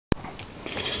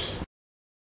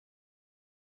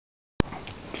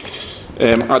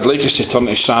I'd like us to turn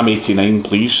to Psalm 89,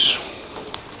 please.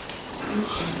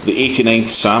 The 89th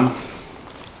Psalm.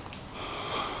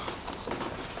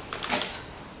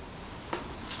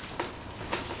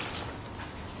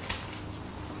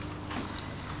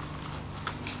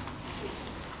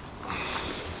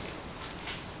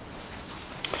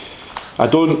 I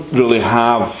don't really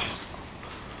have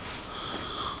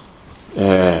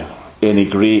any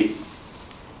great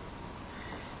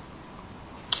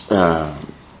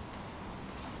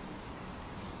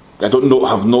I don't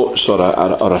have notes or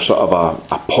a sort of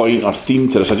a point or theme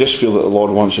to this. I just feel that the Lord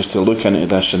wants us to look into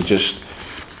this, and just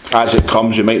as it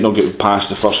comes, we might not get past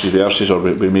the first few verses, or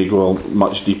we may go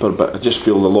much deeper, but I just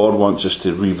feel the Lord wants us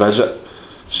to revisit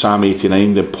Psalm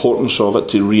 89, the importance of it,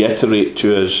 to reiterate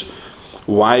to us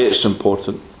why it's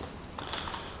important,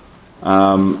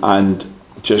 and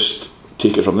just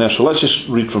take it from there. So let's just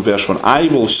read from verse 1. I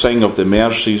will sing of the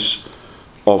mercies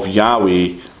of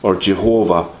Yahweh, or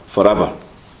Jehovah, forever.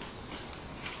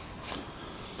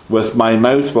 With my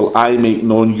mouth will I make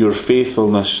known your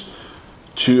faithfulness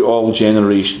to all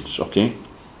generations. Okay?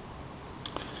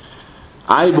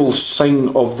 I will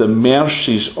sing of the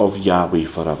mercies of Yahweh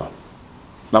forever.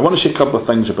 Now I want to say a couple of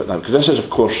things about that, because this is, of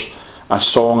course, a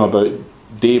song about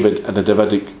David and the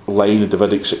Davidic line, the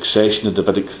Davidic succession, the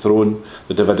Davidic throne,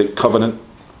 the Davidic covenant.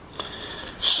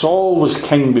 Saul was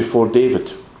king before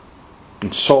David,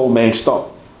 and Saul messed up.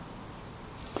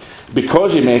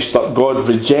 Because he messed up, God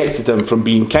rejected him from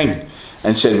being king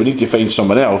and said, we need to find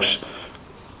someone else.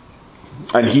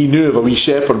 And he knew of a wee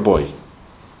shepherd boy,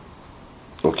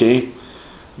 okay,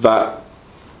 that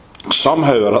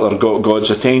somehow or other got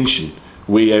God's attention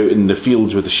way out in the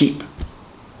fields with the sheep.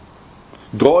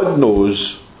 God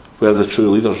knows where the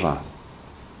true leaders are.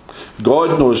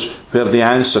 God knows where the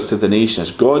answer to the nation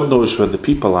is. God knows where the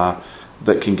people are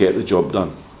that can get the job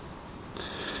done.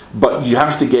 But you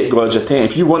have to get God's attention.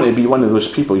 If you want to be one of those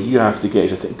people, you have to get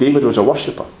his attention. David was a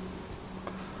worshipper,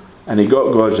 and he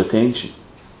got God's attention,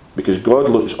 because God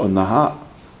looks on the heart.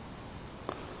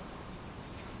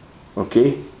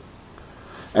 Okay?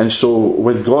 And so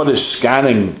when God is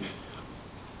scanning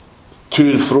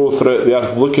to and fro throughout the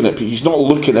earth, looking at people, he's not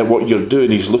looking at what you're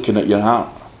doing, he's looking at your heart.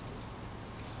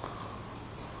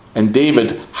 And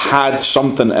David had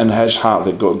something in his heart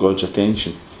that got God's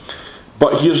attention.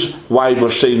 But here's why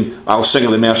we're saying, I'll sing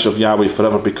of the mercy of Yahweh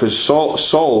forever, because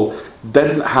Saul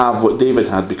didn't have what David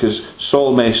had, because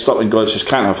Saul messed up and God says,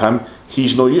 can't have him,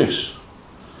 he's no use.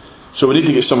 So we need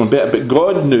to get someone better. But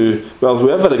God knew, well,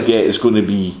 whoever I get is going to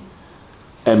be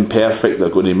imperfect, they're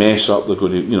going to mess up, they're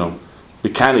going to, we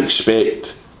can't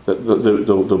expect that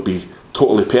they'll be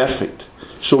totally perfect.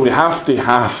 So we have to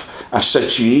have a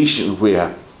situation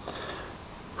where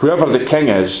whoever the king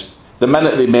is, the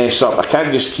minute they mess up, I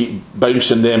can't just keep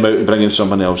bouncing them out and bringing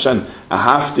someone else in. I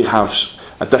have to have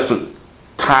a different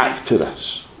tack to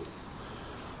this.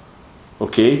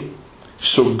 Okay?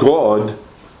 So God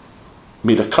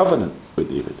made a covenant with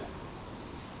David,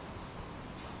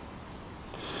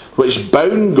 which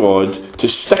bound God to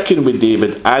sticking with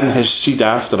David and his seed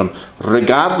after him,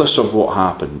 regardless of what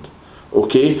happened.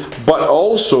 Okay? But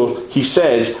also, he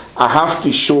says, I have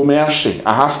to show mercy.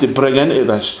 I have to bring into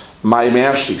this my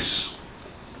mercies.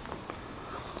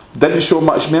 Didn't show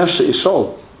much mercy to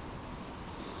Saul.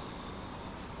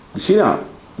 You see that?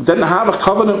 Didn't have a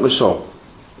covenant with Saul.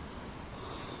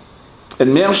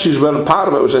 And mercies were part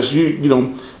of it. It was this,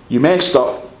 you messed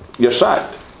up, you're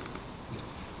sacked.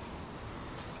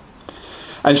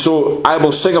 And so I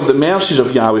will sing of the mercies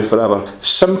of Yahweh forever,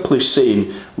 simply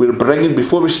saying, we're bringing,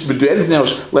 before we do anything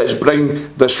else, let's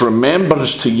bring this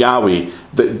remembrance to Yahweh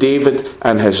that David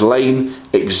and his line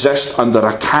exist under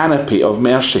a canopy of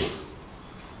mercy.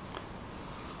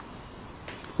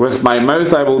 With my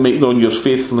mouth I will make known your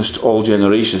faithfulness to all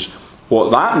generations.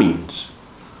 What that means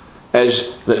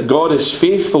is that God is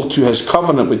faithful to his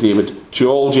covenant with David to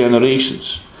all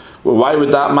generations. Well, why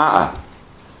would that matter?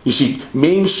 You see,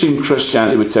 mainstream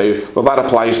Christianity would tell you, well, that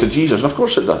applies to Jesus. And of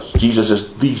course it does. Jesus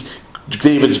is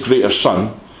David's greater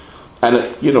son. And,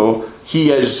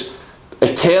 he is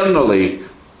eternally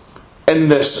in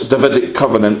this Davidic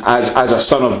covenant as a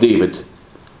son of David.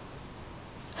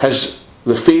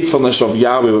 The faithfulness of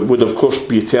Yahweh would of course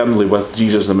be eternally with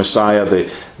Jesus the Messiah,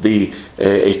 the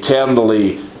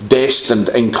eternally destined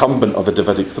incumbent of the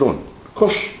Davidic throne. Of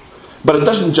course. But it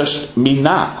doesn't just mean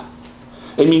that.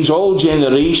 It means all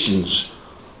generations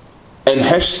in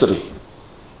history.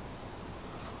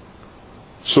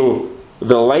 So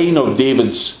the line of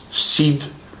David's seed,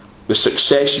 the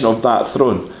succession of that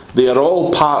throne, they are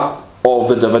all part of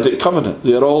the Davidic covenant.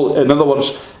 They are all, in other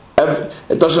words,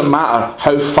 it doesn't matter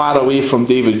how far away from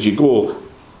David you go,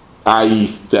 i.e.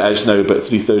 that is now about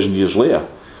 3,000 years later,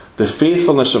 the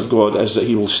faithfulness of God is that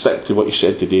he will stick to what he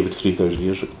said to David 3,000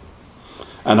 years ago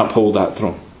and uphold that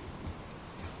throne.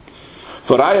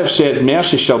 For I have said,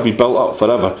 mercy shall be built up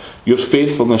forever. Your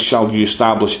faithfulness shall you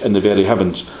establish in the very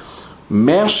heavens.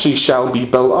 Mercy shall be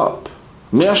built up.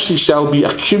 Mercy shall be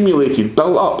accumulated,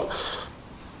 built up.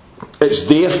 It's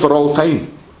there for all time.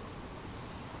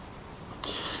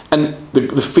 And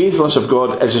the faithfulness of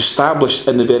God is established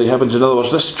in the very heavens. In other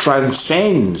words, this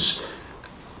transcends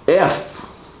earth.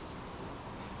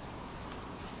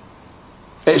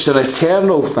 It's an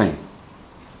eternal thing. Do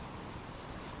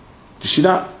you see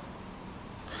that?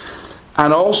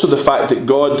 And also the fact that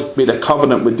God made a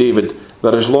covenant with David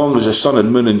that as long as the sun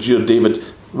and moon endure, David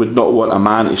would not want a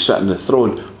man to sit on the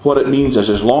throne. What it means is,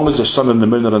 as long as the sun and the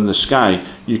moon are in the sky,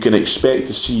 you can expect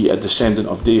to see a descendant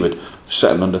of David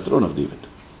sitting on the throne of David.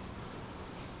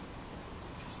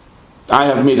 I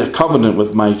have made a covenant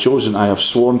with my chosen. I have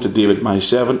sworn to David my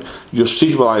servant. Your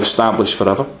seed will I establish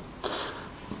forever,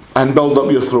 and build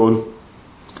up your throne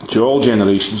to all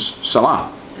generations.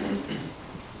 Salah.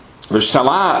 Now,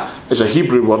 Salah is a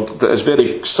Hebrew word that is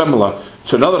very similar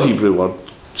to another Hebrew word,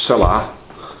 Salah,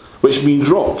 which means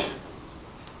rock.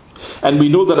 And we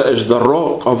know that it is the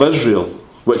rock of Israel,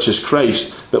 which is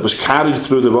Christ, that was carried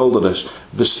through the wilderness,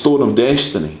 the stone of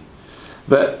destiny,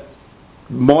 that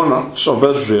monarchs of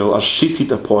Israel are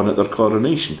seated upon at their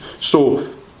coronation. So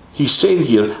he's saying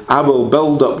here, I will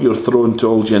build up your throne to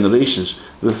all generations.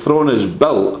 The throne is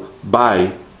built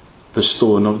by the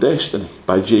stone of destiny,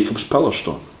 by Jacob's pillar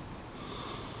stone.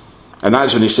 And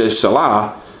that's when he says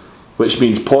Salah, which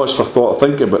means pause for thought,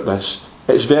 think about this.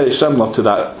 It's very similar to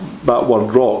that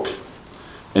word rock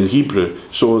in Hebrew.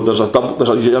 So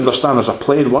you understand there's a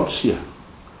play in words here.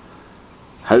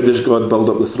 How does God build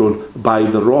up the throne? By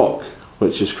the rock,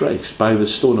 which is Christ, by the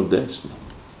stone of destiny.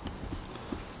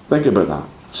 Think about that.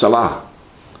 Salah.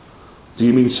 Do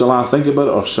you mean Salah, think about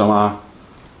it, or Salah,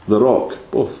 the rock?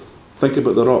 Both. Think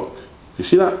about the rock. Do you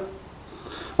see that?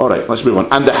 Alright, let's move on.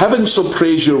 And the heavens shall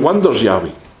praise your wonders,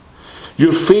 Yahweh.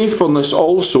 Your faithfulness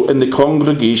also in the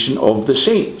congregation of the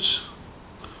saints.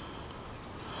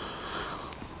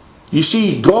 You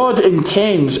see, God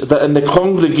intends that in the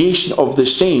congregation of the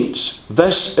saints,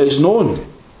 this is known.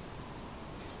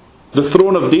 The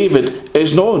throne of David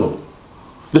is known.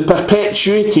 The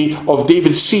perpetuity of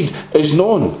David's seed is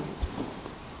known.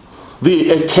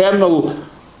 The eternal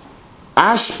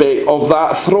aspect of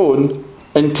that throne,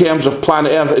 in terms of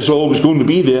planet Earth, is always going to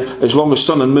be there as long as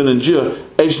sun and moon endure,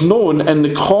 is known in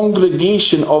the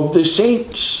congregation of the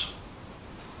saints.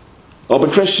 Oh,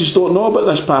 but Christians don't know about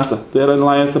this, Pastor. Therein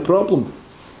lieth the problem.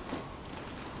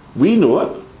 We know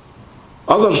it.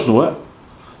 Others know it.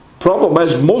 Problem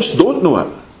is, most don't know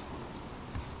it.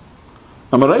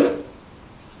 Am I right?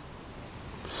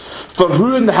 For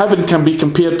who in the heaven can be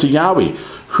compared to Yahweh?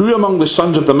 Who among the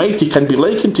sons of the mighty can be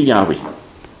likened to Yahweh?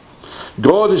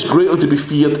 God is greatly to be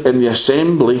feared in the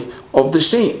assembly of the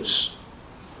saints,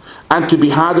 and to be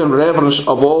had in reverence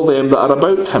of all them that are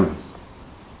about him.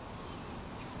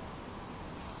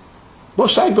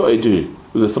 What's that got to do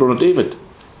with the throne of David?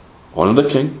 Honour the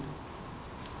king.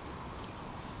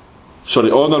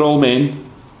 Honour all men.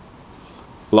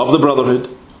 Love the brotherhood.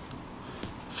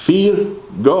 Fear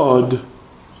God.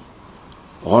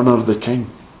 Honour the king.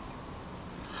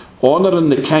 Honouring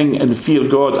the king and fear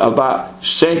God are that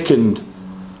second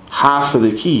half of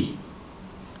the key.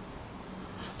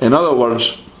 In other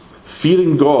words,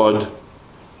 fearing God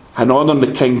and honouring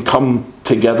the king come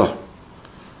together.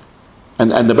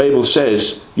 And the Bible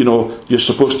says, you're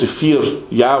supposed to fear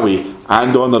Yahweh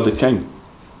and honour the king.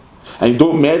 And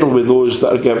don't meddle with those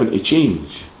that are given to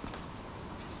change.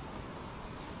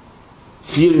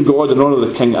 Fearing God and honour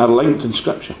the king are linked in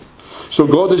Scripture. So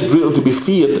God is greatly to be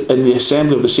feared in the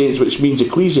assembly of the saints, which means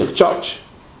ecclesia, church.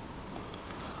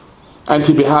 And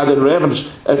to be had in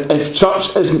reverence. If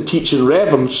church isn't teaching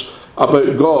reverence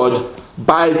about God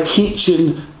by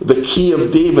teaching the key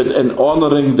of David and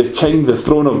honouring the king, the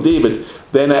throne of David,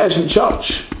 then it isn't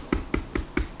church.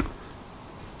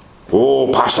 Oh,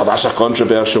 Pastor, that's a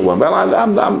controversial one.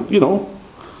 Well,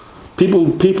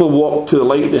 people walk to the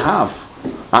light they have.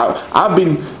 I've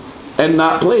been in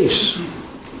that place.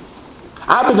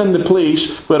 I've been in the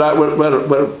place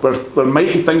where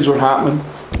mighty things were happening,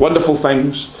 wonderful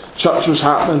things, church was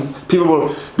happening, people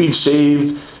were being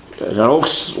saved, all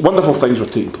wonderful things were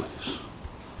taking place.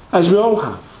 As we all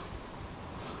have.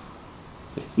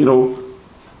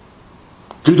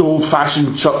 Good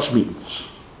old-fashioned church meetings,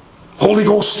 Holy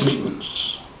Ghost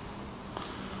meetings,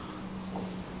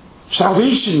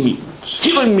 salvation meetings,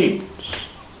 healing meetings.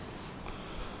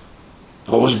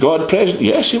 Oh, was God present?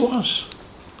 Yes, he was.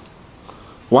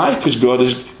 Why? Because God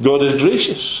is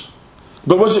gracious.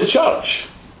 But was it church?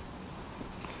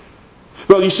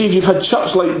 Well, you see, if you've had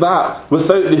church like that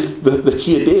without the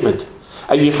key of David,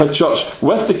 and you've had church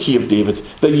with the key of David,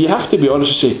 then you have to be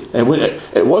honest and say,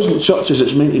 it wasn't church as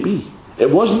it's meant to be. It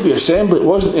wasn't the assembly, it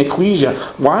wasn't the ecclesia.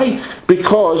 Why?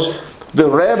 Because the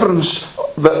reverence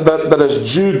that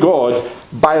is due God,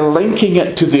 by linking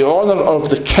it to the honour of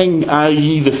the king,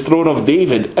 i.e. the throne of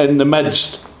David in the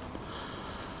midst,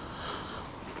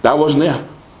 that wasn't there.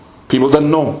 People didn't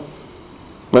know.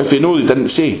 Well, if they know, they didn't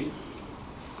say.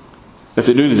 If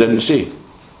they knew, they didn't say.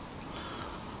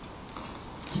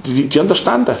 Do you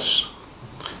understand this?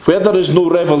 Where there is no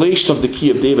revelation of the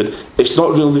key of David, it's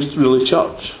not really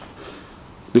church.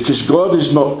 Because God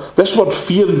is not... This word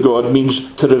fearing God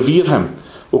means to revere him.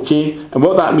 Okay? And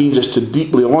what that means is to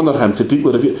deeply honour him, to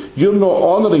deeply revere. You're not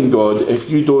honouring God if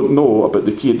you don't know about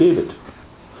the key of David.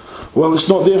 Well, it's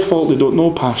not their fault they don't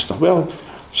know, Pastor. Well,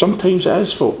 sometimes it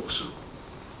is, folks.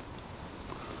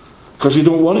 Because you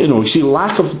don't want to know. You see,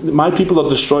 my people are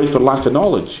destroyed for lack of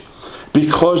knowledge.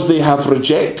 Because they have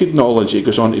rejected knowledge, it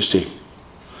goes on to say.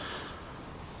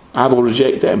 I will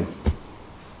reject them.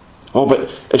 Oh, but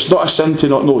it's not a sin to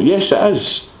not know. Yes, it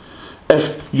is.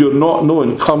 If your not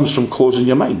knowing comes from closing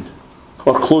your mind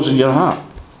or closing your heart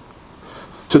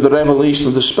to the revelation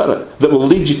of the Spirit that will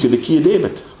lead you to the key of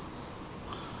David.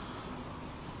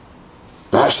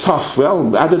 That's tough.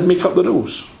 Well, I didn't make up the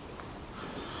rules.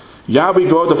 Yahweh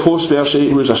God of hosts, verse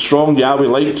 8, who is a strong Yahweh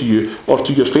like to you, or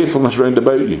to your faithfulness round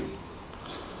about you.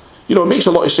 You know, it makes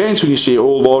a lot of sense when you say, O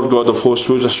Lord God of hosts,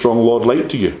 who is a strong Lord like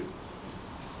to you.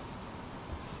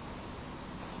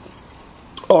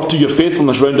 Or to your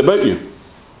faithfulness round about you.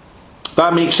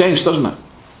 That makes sense, doesn't it?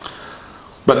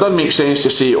 But it doesn't make sense to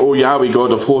say, O Yahweh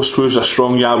God of hosts, who is a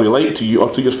strong Yahweh like to you, or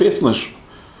to your faithfulness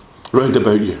round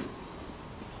about you.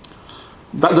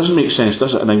 That doesn't make sense,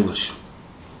 does it, in English?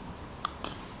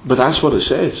 But that's what it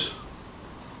says.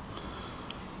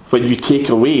 When you take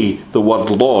away the word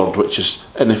Lord, which is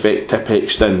in effect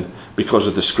typexed in because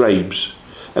of the scribes,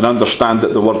 and understand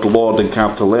that the word Lord in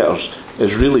capital letters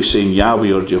is really saying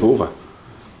Yahweh or Jehovah.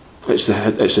 It's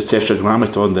the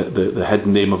tetragrammaton, the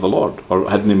hidden name of the Lord, or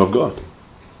hidden name of God.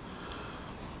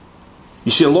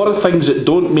 You see, a lot of things that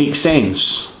don't make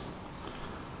sense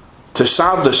to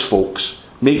Sardis folks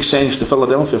make sense to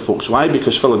Philadelphia folks. Why?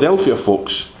 Because Philadelphia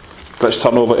folks, let's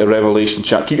turn over to Revelation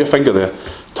chapter, keep your finger there,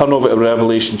 turn over to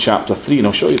Revelation chapter 3 and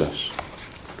I'll show you this.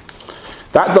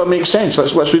 That doesn't make sense.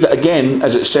 Let's read it again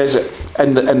as it says it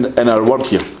in our word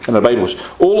here, in our Bibles.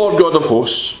 O Lord God of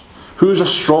hosts, who is a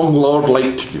strong Lord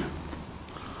like to you,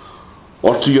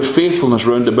 or to your faithfulness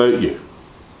round about you?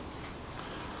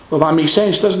 Well, that makes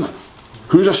sense, doesn't it?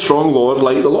 Who's a strong Lord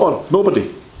like the Lord?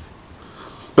 Nobody.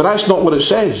 But that's not what it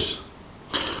says.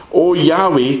 O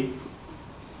Yahweh,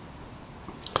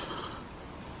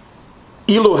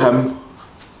 Elohim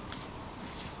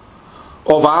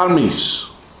of armies,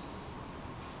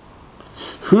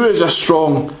 who is a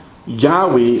strong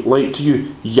Yahweh like to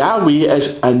you? Yahweh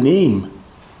is a name,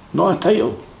 not a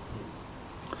title.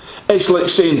 It's like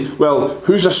saying, well,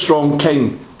 who's a strong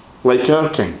king like our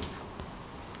king?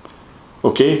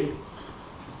 Okay?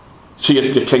 So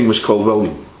your king was called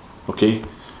William. Okay?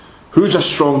 Who's a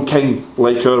strong king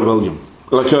like our William?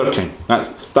 Like our king?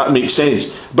 That makes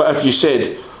sense. But if you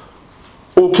said,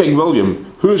 O King William,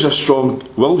 who's a strong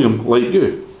William like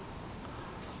you?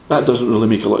 That doesn't really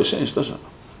make a lot of sense, does it?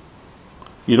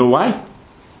 You know why?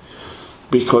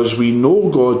 Because we know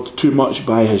God too much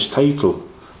by his title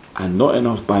and not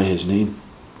enough by his name.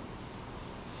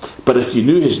 But if you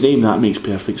knew his name, that makes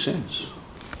perfect sense.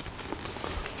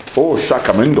 Oh,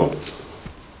 Shakamundo.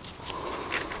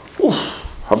 Oh,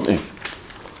 haven't they?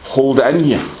 Hold it in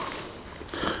here.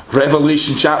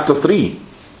 Revelation chapter 3.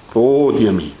 Oh,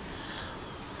 dear me.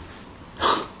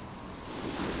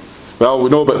 Well, we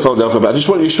know about Philadelphia, but I just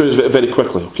want to show you very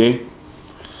quickly, okay?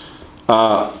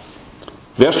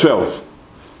 Verse 12.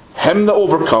 Him that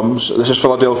overcomes, this is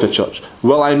Philadelphia church,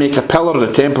 will I make a pillar in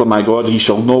the temple of my God, he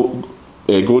shall go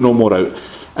no more out.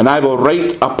 And I will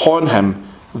write upon him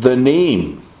the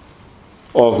name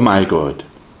of my God.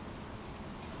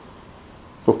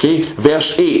 Okay,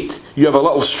 verse 8. You have a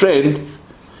little strength,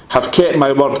 have kept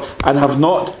my word, and have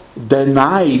not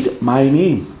denied my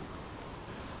name.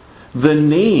 The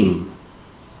name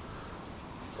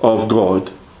of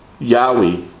God,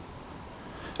 Yahweh,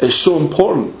 is so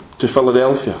important to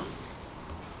Philadelphia.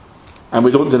 And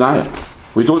we don't deny it.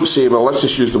 We don't say, well, let's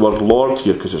just use the word Lord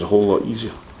here because it's a whole lot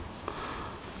easier.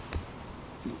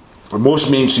 And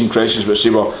most mainstream Christians would say,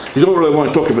 well, you don't really want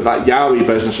to talk about that Yahweh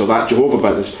business or that Jehovah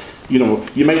business. You know,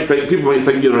 people might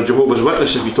think you're a Jehovah's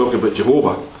Witness if you talk about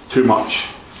Jehovah too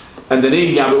much. And the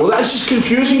name Yahweh, well, that's just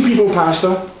confusing people,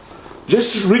 Pastor.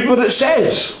 Just read what it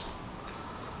says.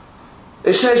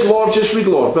 It says Lord, just read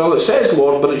Lord. Well, it says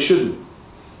Lord, but it shouldn't.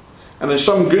 And in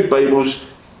some good Bibles,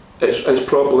 it's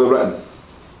properly written.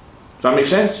 Does that make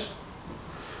sense?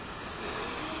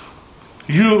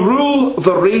 You rule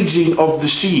the raging of the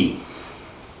sea.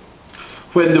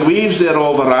 When the waves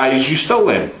thereof arise, you still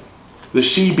them. The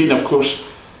sea being, of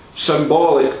course,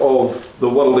 symbolic of the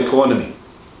world economy.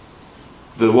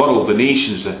 The world, the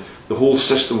nations, the whole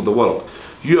system of the world.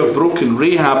 You have broken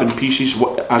Rahab in pieces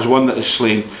as one that is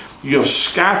slain. You have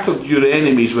scattered your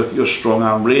enemies with your strong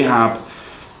arm. Rahab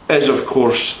is, of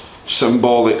course,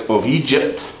 symbolic of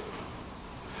Egypt,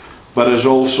 but is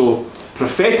also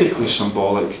prophetically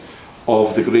symbolic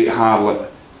of the great harlot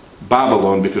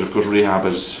Babylon, because, of course, Rahab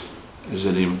is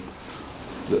the name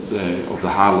of the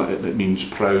harlot. It means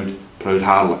proud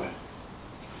harlot.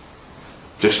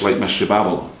 Just like Mystery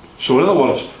Babylon. So in other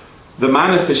words, the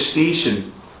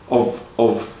manifestation of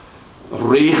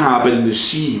Rahab in the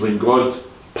sea, when God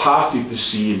parted the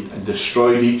sea and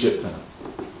destroyed Egypt,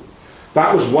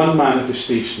 that was one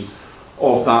manifestation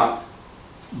of that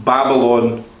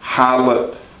Babylon,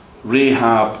 harlot,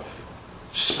 Rahab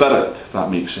spirit, if that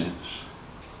makes sense,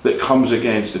 that comes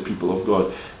against the people of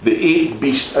God. The eighth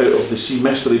beast out of the sea,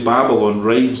 Mystery Babylon,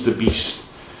 rides the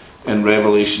beast in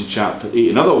Revelation chapter 8.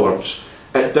 In other words,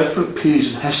 at different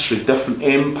periods in history, different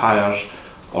empires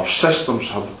or systems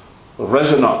have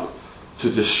risen up to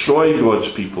destroy God's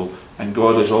people, and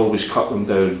God has always cut them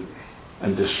down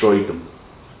and destroyed them.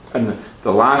 And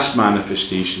the last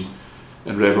manifestation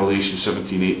in Revelation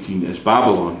 17:18 is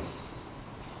Babylon,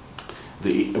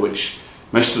 which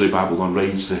Mystery Babylon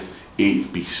rides the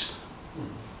eighth beast.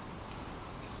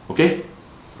 Okay?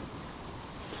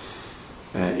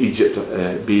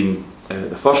 Egypt being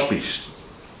the first beast.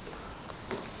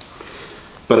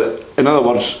 But in other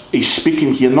words, he's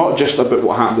speaking here not just about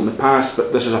what happened in the past,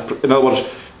 but this is in other words,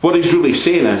 what he's really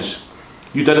saying is,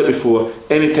 you did it before,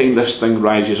 anytime this thing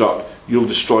rises up, you'll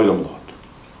destroy them, Lord.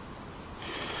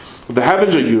 The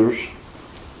heavens are yours,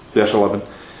 verse 11.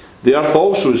 The earth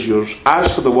also is yours.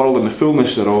 As for the world and the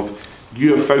fullness thereof,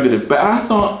 you have founded it. But I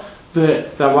thought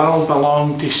that the world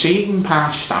belonged to Satan,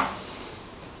 Pastor.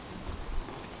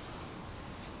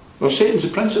 Well, Satan's the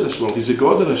prince of this world. He's the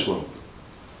god of this world.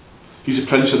 He's the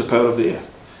prince of the power of the air.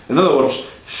 In other words,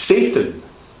 Satan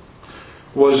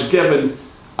was given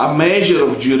a measure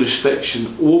of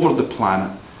jurisdiction over the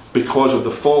planet because of the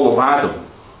fall of Adam.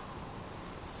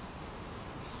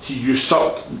 He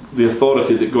usurped the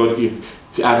authority that God gave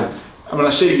to Adam. And when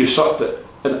I say usurped it,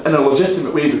 in a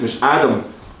legitimate way, because Adam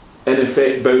in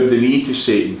effect bowed the knee to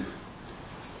Satan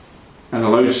and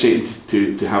allowed Satan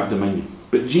to have dominion.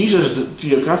 But Jesus,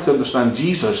 you have to understand,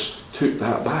 Jesus took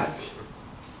that back.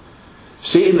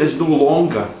 Satan is no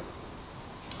longer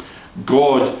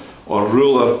God or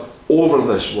ruler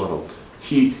over this world.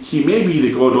 He may be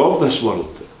the God of this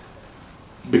world,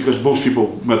 because most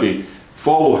people maybe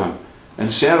follow him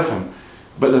and serve him.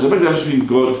 But there's a big difference between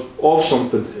God of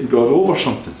something and God over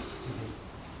something.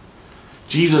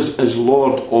 Jesus is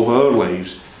Lord of our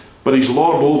lives, but he's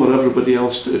Lord over everybody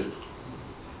else too.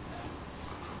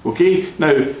 Okay?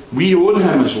 Now, we own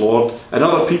him as Lord, and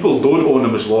other people don't own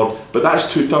him as Lord, but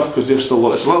that's too tough because they're still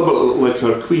Lord. It's a little bit like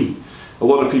our Queen. A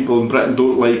lot of people in Britain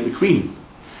don't like the Queen,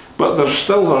 but they're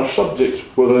still our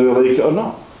subjects, whether they like it or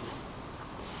not.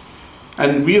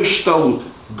 And we're still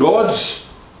God's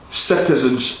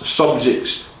citizens,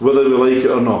 subjects, whether we like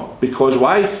it or not. Because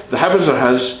why? The heavens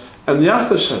are his, and the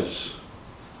earth is his.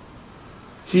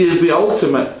 He is the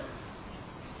ultimate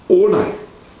owner,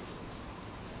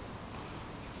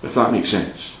 if that makes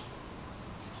sense.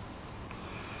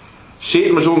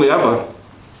 Satan was only ever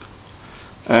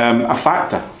a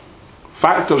factor.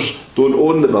 Factors don't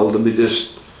own the building, they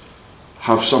just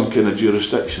have some kind of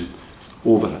jurisdiction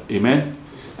over it. Amen?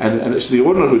 And it's the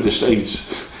owner who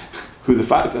decides who the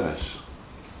factor is.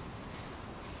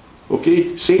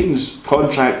 Okay? Satan's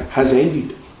contract has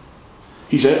ended.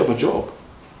 He's out of a job.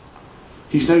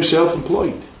 He's now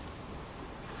self-employed.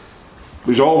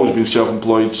 He's always been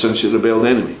self-employed since he rebelled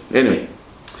anyway.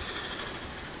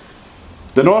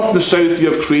 The north and the south you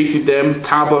have created them.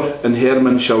 Tabor and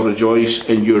Hermon shall rejoice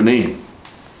in your name.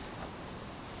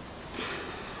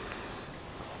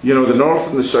 You know, the north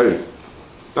and the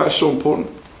south, that's so important,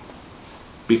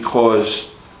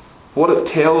 because what it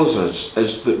tells us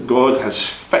is that God has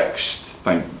fixed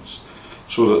things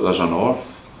so that there's a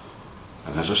north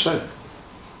and there's a south.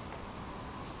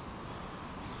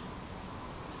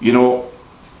 You know,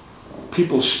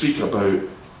 people speak about,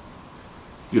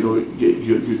 you know,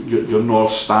 your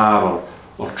North Star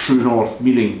or true north,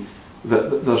 meaning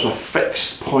that there's a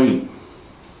fixed point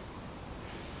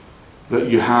that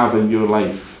you have in your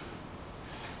life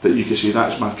that you can say,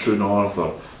 that's my true north,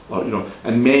 or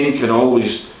and men can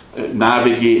always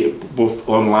navigate both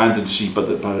on land and sea,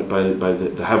 but by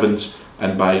the heavens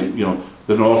and by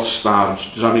the North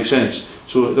Stars. Does that make sense?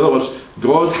 So in other words,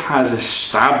 God has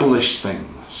established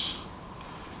things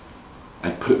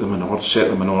and put them in order, set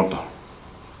them in order.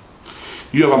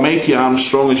 You have a mighty arm,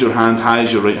 strong as your hand, high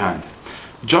as your right hand.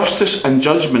 Justice and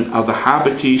judgment are the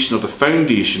habitation or the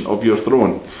foundation of your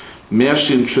throne.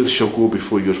 Mercy and truth shall go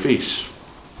before your face.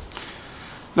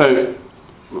 Now,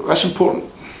 that's important.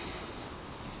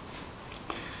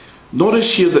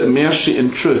 Notice here that mercy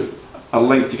and truth are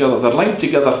linked together. They're linked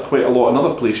together quite a lot in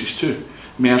other places too.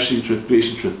 Mercy and truth,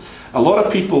 grace and truth. A lot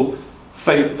of people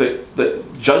think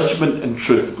that judgment and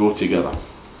truth go together.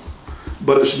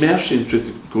 But it's mercy and truth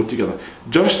that go together.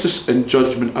 Justice and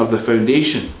judgment are the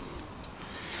foundation.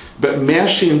 But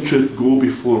mercy and truth go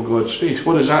before God's face.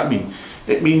 What does that mean?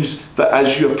 It means that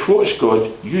as you approach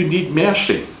God, you need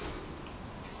mercy.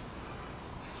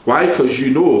 Why? Because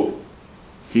you know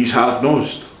He's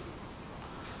hard-nosed.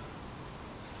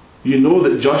 You know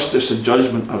that justice and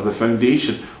judgment are the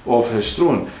foundation of His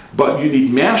throne. But you need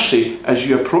mercy as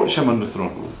you approach Him on the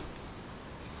throne.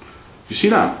 You see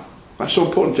that? That's so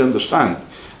important to understand.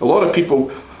 A lot of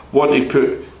people want to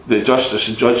put the justice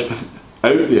and judgment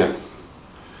out there,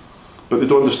 but they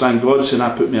don't understand God saying,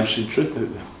 I put mercy and truth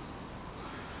out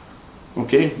there.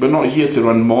 Okay? We're not here to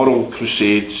run moral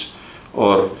crusades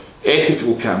or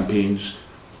ethical campaigns.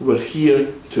 We're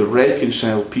here to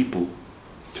reconcile people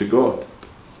to God,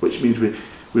 which means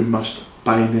we must,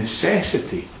 by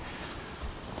necessity,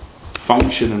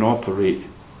 function and operate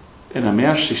in a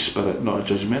mercy spirit, not a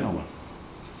judgmental one.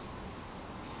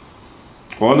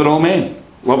 Honour all men,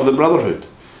 love the brotherhood.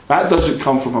 That doesn't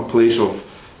come from a place of,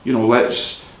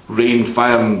 let's rain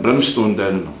fire and brimstone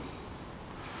down on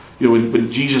them.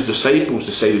 When Jesus' disciples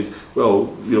decided, well,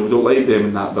 we don't like them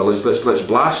in that village, let's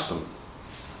blast them.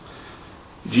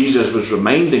 Jesus was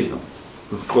reminding them,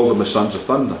 we call them the sons of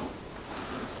thunder.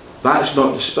 That's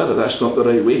not the spirit, that's not the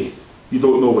right way. You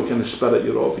don't know what kind of spirit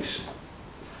you're obviously.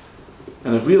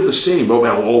 And if we're the same,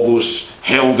 well, all those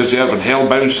hell-deserving,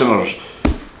 hell-bound sinners,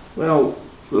 well,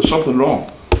 there's something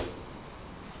wrong.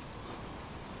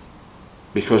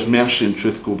 Because mercy and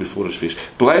truth go before His face.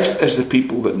 Blessed is the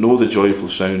people that know the joyful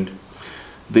sound.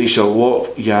 They shall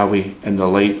walk, Yahweh, in the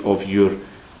light of your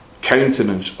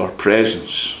countenance or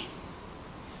presence.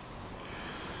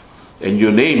 In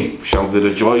your name shall they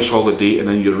rejoice all the day, and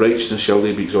in your righteousness shall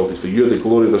they be exalted. For you are the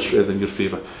glory of their strength and your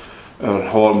favour. Our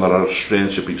horn or our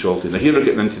strength shall be exalted. Now here we're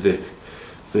getting into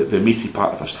the meaty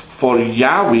part of this. For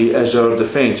Yahweh is our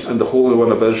defence, and the Holy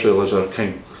One of Israel is our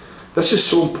King. This is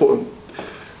so important,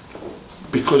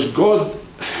 because God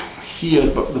here,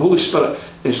 but the Holy Spirit,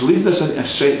 is leading us into a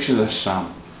section of this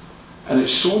psalm. And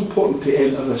it's so important to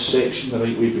enter this section the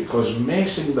right way, because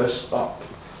messing this up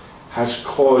has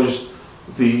caused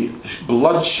the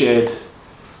bloodshed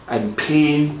and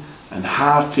pain and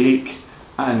heartache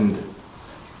and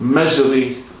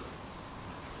misery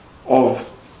of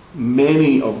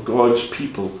many of God's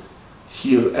people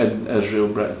here in Israel,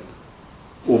 Britain,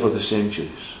 over the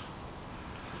centuries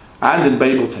and in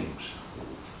Bible times.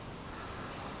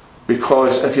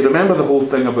 Because if you remember the whole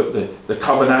thing about the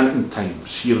Covenanting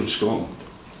times here in Scotland,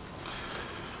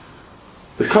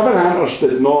 the Covenanters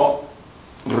did not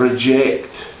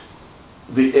reject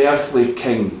the earthly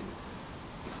king.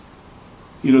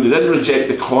 They didn't reject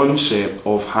the concept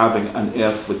of having an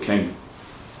earthly king.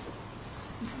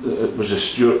 It was the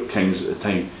Stuart kings at the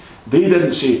time. They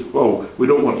didn't say, well, we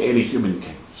don't want any human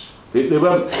kings. They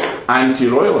weren't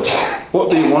anti-royalists. What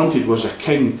they wanted was a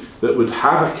king that would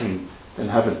have a king in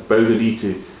heaven, bow the knee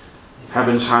to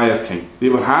heaven's higher king. They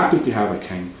were happy to have a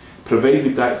king,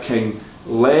 provided that king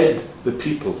led the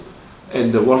people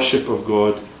in the worship of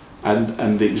God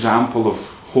and the example of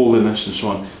holiness and so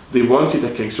on. They wanted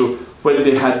a king. So when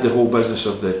they had the whole business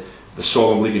of the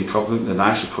Solemn League and Covenant, the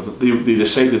National Covenant, they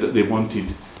decided that they wanted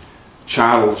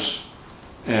Charles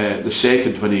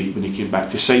II, when he came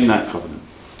back, to sign that covenant.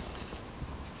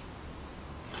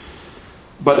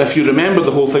 But if you remember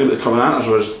the whole thing about the Covenanters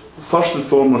was, first and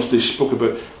foremost, they spoke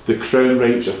about the crown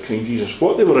rights of King Jesus.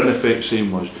 What they were in effect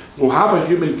saying was, we'll have a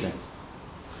human king,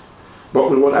 but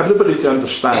we want everybody to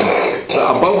understand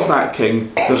that above that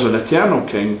king there's an eternal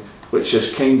king, which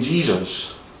is King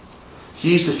Jesus.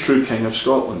 He's the true king of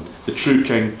Scotland, the true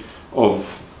king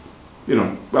of,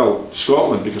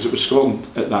 Scotland, because it was Scotland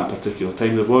at that particular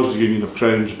time. There was the Union of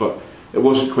Crowns, but it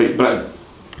wasn't quite Britain.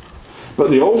 But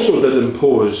they also did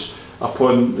impose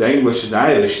upon the English and the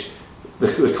Irish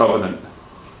the covenant.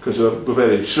 because they were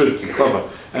very shrewd and clever.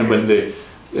 And when the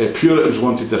Puritans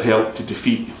wanted their help to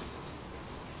defeat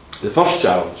the first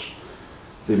challenge,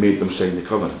 they made them sign the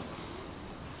covenant.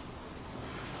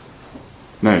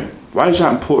 Now, why is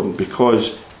that important?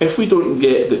 Because if we don't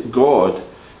get that God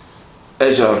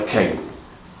is our king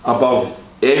above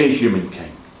any human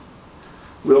king,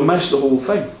 we'll miss the whole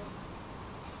thing.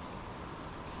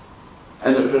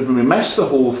 And if we miss the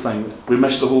whole thing, we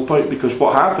miss the whole point, because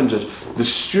what happens is the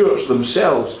Stuarts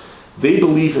themselves, they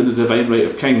believed in the divine right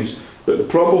of kings, but the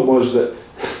problem was that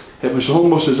it was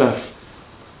almost as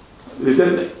if they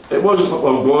didn't, it wasn't,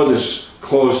 well, God has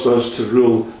caused us to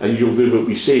rule and you'll do what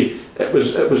we say. It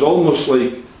was almost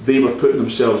like they were putting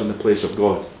themselves in the place of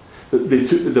God. They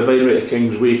took the divine right of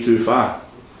kings way too far,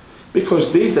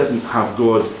 because they didn't have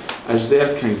God as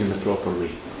their king in the proper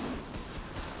way.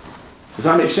 Does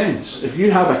that make sense? If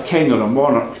you have a king or a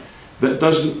monarch that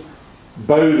doesn't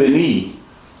bow the knee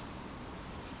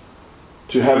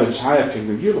to heaven's higher king,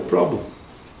 then you have a problem.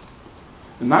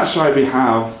 And that's why we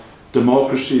have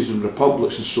democracies and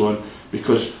republics and so on,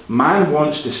 because man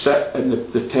wants to sit in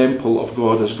the temple of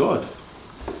God as God.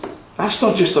 That's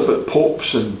not just about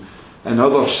popes and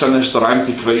other sinister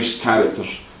antichrist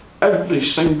characters. Every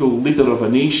single leader of a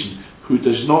nation who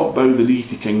does not bow the knee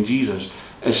to King Jesus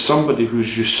is somebody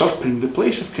who's usurping the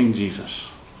place of King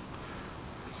Jesus.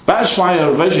 That's why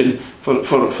our vision for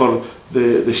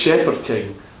the shepherd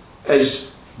king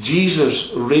is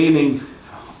Jesus reigning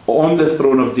on the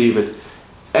throne of David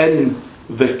in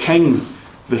the king,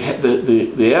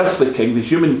 the earthly king, the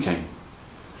human king,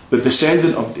 the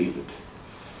descendant of David.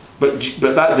 But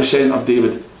that descendant of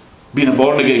David being a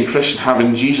born again Christian,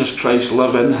 having Jesus Christ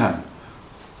live in him.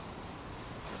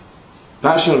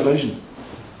 That's our vision.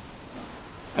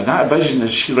 And that vision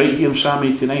is right here in Psalm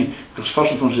 89. Because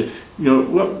first and foremost,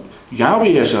 Yahweh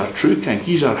is our true king.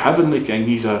 He's our heavenly king.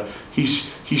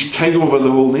 He's king over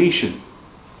the whole nation.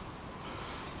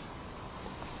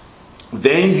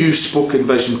 Then you spoke in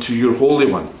vision to your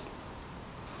Holy One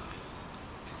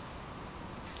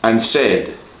and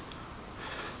said,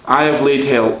 I have laid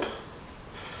help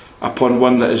upon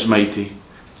one that is mighty.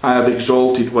 I have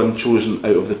exalted one chosen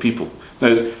out of the people.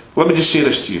 Now, let me just say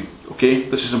this to you, okay?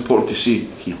 This is important to see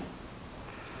here.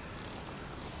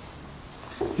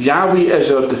 Yahweh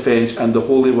is our defence and the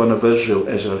Holy One of Israel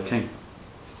is our king.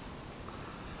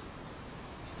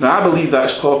 Now, I believe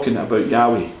that's talking about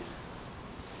Yahweh.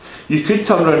 You could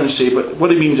turn around and say, but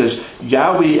what it means is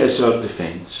Yahweh is our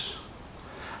defence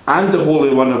and the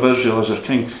Holy One of Israel is our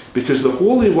king, because the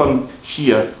Holy One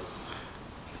here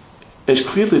is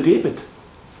clearly David.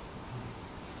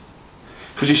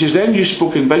 Because he says, then you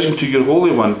spoke in vision to your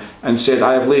Holy One and said,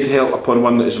 I have laid help upon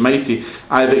one that is mighty.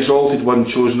 I have exalted one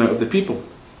chosen out of the people.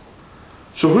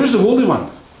 So who's the Holy One?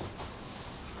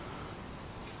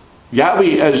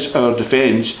 Yahweh is our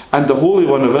defence and the Holy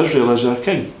One of Israel is our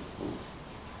king.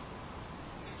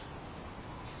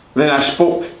 Then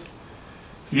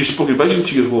you spoke in vision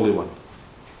to your Holy One.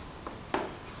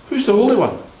 Who's the Holy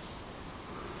One?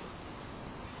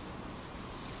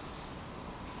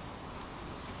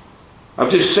 I've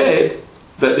just said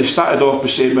that they started off by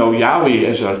saying, well, Yahweh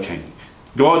is our king.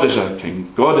 God is our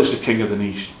king. God is the king of the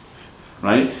nation.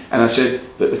 Right? And I said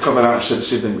that the covenant said the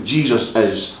same thing. Jesus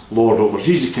is Lord over.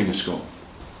 He's the King of Scotland.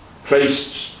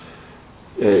 Christ's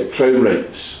crown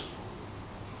rights.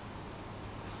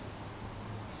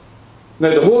 Now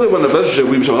the Holy One of Israel,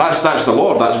 we would say, well, that's the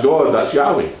Lord, that's God, that's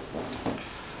Yahweh.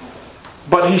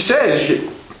 But he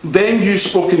says, then you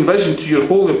spoke in vision to your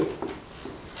Holy One.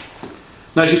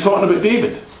 Now is he talking about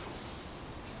David?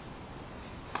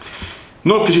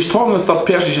 No, because he's talking in the third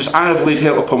person. He says, I have laid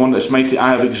help upon one that is mighty,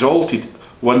 I have exalted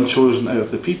one chosen out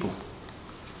of the people.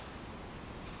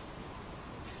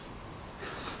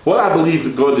 What I believe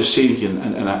that God is saying here,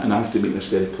 and I have to make this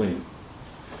very plain,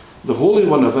 the Holy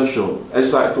One of Israel,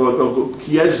 is that God? Well,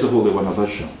 he is the Holy One of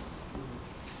Israel.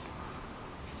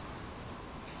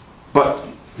 But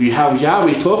we have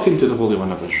Yahweh talking to the Holy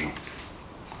One of Israel.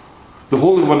 The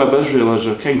Holy One of Israel is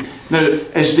our king. Now,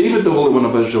 is David the Holy One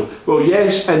of Israel? Well,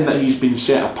 yes, in that he's been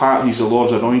set apart, he's the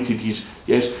Lord's anointed,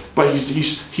 but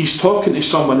he's talking to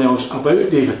someone else about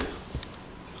David.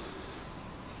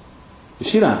 You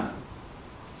see that?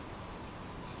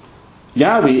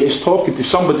 Yahweh is talking to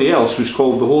somebody else who's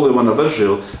called the Holy One of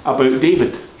Israel about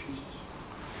David.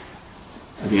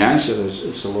 And the answer is,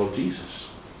 it's the Lord Jesus.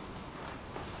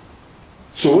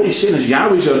 So what he's saying is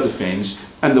Yahweh's our defence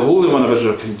and the Holy One of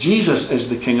Israel. Jesus is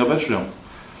the King of Israel.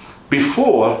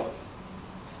 Before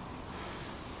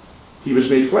he was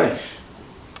made flesh.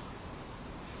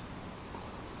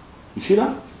 You see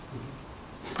that?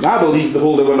 And I believe the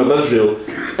Holy One of Israel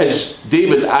is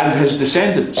David and his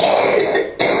descendants.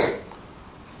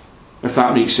 If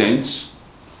that makes sense.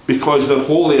 Because they're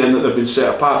holy and that they've been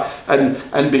set apart.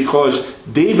 And because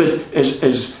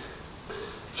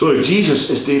Jesus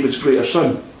is David's greater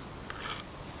son.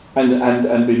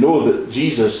 And we know that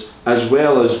Jesus, as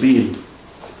well as being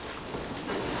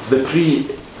the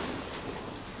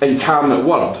pre-incarnate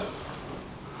Word,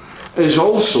 is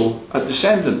also a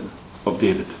descendant of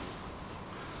David.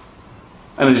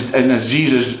 And as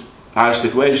Jesus asked the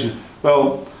question,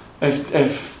 well,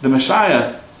 if the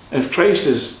Messiah, if Christ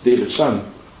is David's son,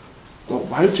 well,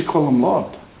 how do you call him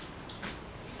Lord?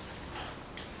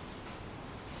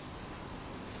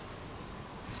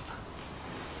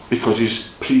 Because he's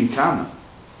pre-incarnate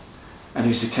and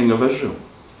he's the King of Israel.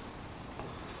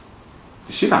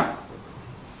 You see that?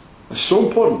 It's so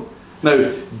important.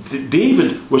 Now,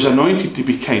 David was anointed to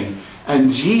be king,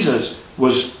 and Jesus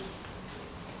was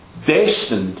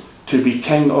destined to be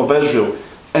king of Israel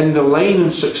in the line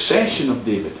and succession of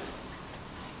David.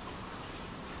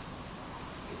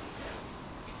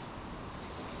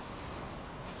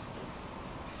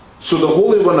 So the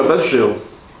Holy One of Israel,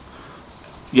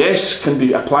 yes, can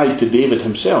be applied to David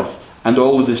himself and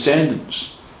all the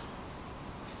descendants,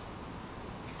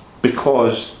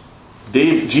 because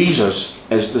Jesus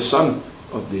is the son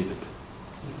of David.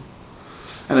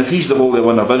 And if he's the Holy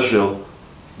One of Israel,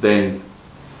 then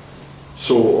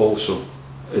so also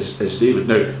is David.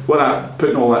 Now, when I'm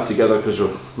putting all that together, because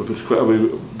we've been quite a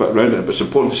wee bit around it, but it's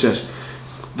important to say this: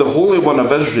 the Holy One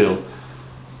of Israel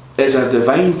is a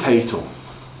divine title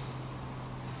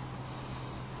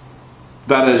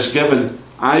that is given,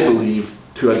 I believe,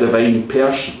 to a divine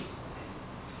person,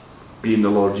 being the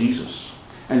Lord Jesus.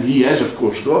 And he is, of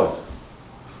course, God.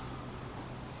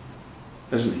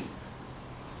 Isn't he?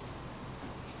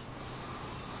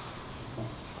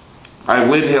 I have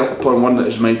laid help upon one that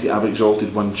is mighty, I have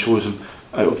exalted one chosen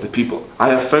out of the people. I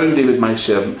have found David my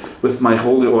servant, with my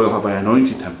holy oil have I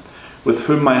anointed him, with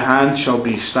whom my hand shall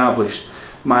be established,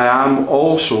 my arm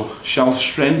also shall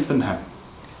strengthen him.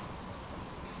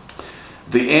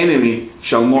 The enemy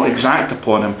shall not exact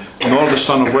upon him, nor the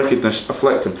son of wickedness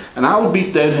afflict him. And I will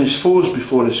beat down his foes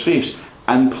before his face,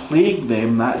 and plague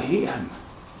them that hate him.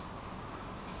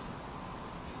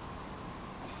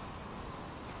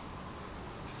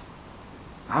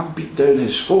 I'll beat down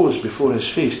his foes before his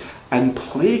face, and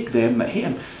plague them that hate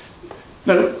him.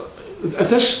 Now,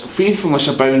 this faithfulness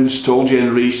abounds to all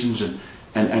generations,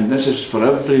 and this is for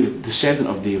every descendant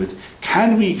of David.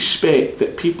 Can we expect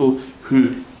that people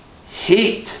who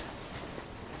hate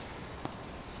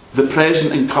the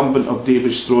present incumbent of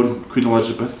David's throne, Queen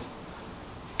Elizabeth,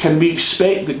 can we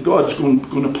expect that God's going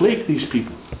to plague these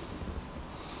people?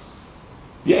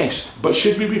 Yes, but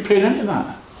should we be praying into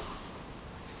that?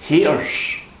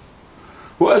 Haters.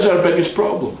 What is our biggest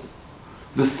problem?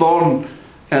 The thorn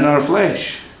in our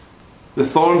flesh. The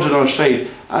thorns in our side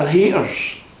are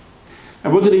haters.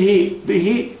 And what do they hate? They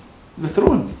hate the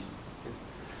throne.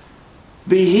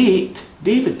 They hate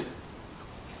David.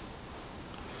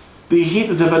 They hate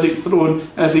the Davidic throne,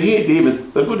 and if they hate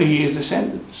David, they're going to hate his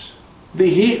descendants. They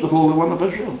hate the Holy One of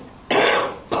Israel.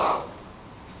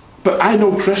 But I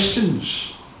know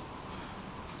Christians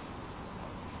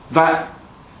that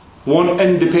want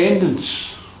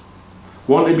independence,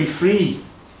 want to be free.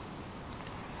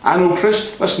 I know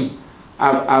Listen,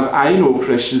 I know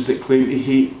Christians that claim to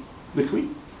hate the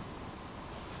Queen,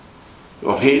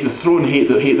 or hate the throne, hate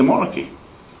the monarchy.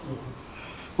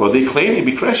 Well, they claim to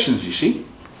be Christians, you see.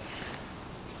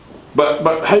 But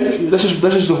how? This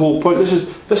is the whole point. This is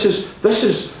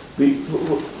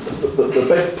the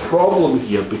big problem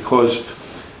here, because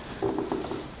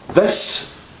this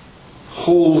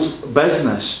whole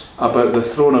business about the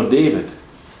throne of David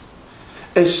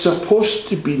is supposed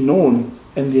to be known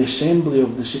in the assembly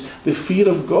of the saints. The fear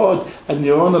of God and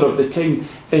the honour of the king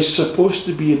is supposed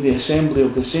to be in the assembly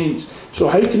of the saints. So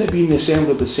how can it be in the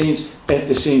assembly of the saints if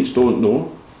the saints don't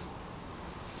know,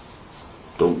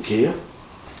 don't care,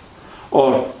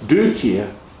 or do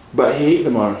care but hate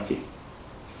the monarchy?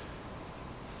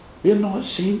 They're not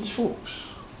saints, folks.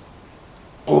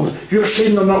 Oh, you're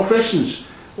saying they're not Christians.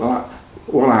 Well,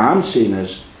 what I am saying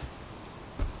is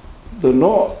they're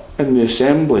not in the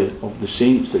assembly of the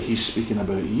saints that he's speaking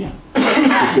about here.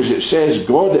 Because it says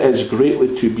God is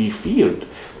greatly to be feared,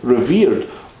 revered,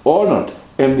 honoured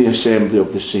in the assembly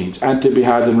of the saints, and to be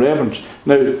had in reverence.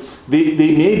 Now, they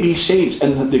may be saints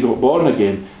in that they got born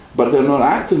again, but they're not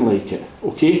acting like it.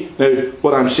 Okay? Now,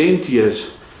 what I'm saying to you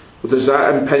is, does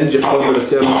that impinge upon their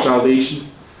eternal salvation?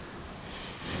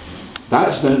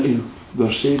 That's down to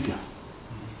their Saviour.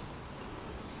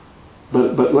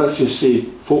 But let's just say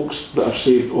folks that are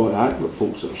saved or act like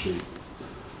folks that are saved.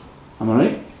 Am I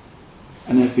right?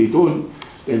 And if they don't,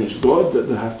 then it's God that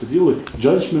they have to deal with.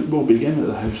 Judgment will begin at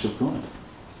the house of God.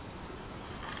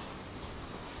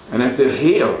 And if they're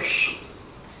haters,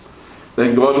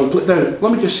 then God will put down.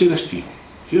 Let me just say this to you.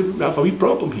 You have a wee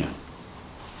problem here.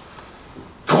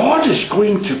 God is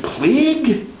going to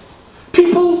plague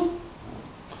people.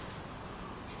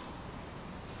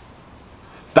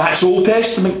 That's Old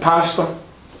Testament, Pastor.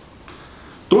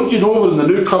 Don't you know in the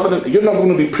New Covenant, you're not going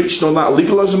to be preaching on that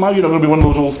legalism, are you? You're not going to be one of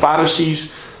those old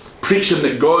Pharisees preaching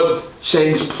that God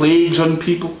sends plagues on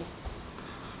people.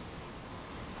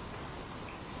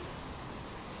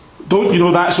 Don't you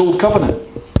know that's Old Covenant?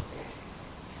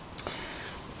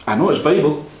 I know it's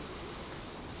Bible.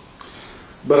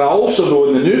 But I also know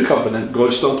in the New Covenant,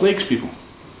 God still plagues people.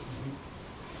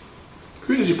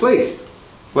 Who does he plague?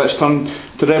 Let's turn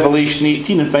to Revelation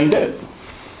 18 and find out.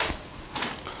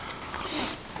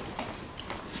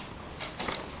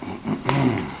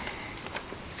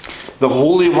 The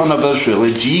Holy One of Israel,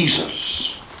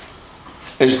 Jesus,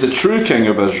 is the true King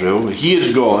of Israel. He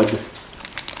is God.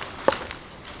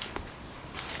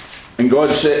 And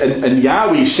God said, and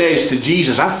Yahweh says to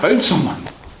Jesus, I found someone.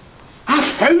 I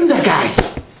found a guy.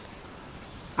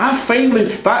 I finally,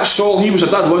 that Saul, he was a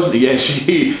dad, wasn't he? Yes,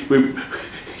 he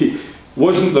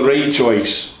wasn't the right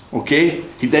choice. Okay?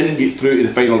 He didn't get through to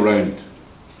the final round.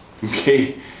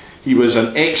 Okay? He was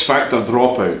an X Factor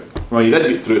dropout. Well, he did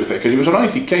get through to it because he was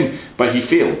anointed king, but he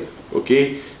failed.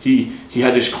 Okay? He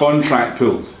had his contract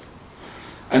pulled.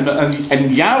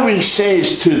 And Yahweh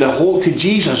says to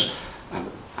Jesus,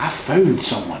 I found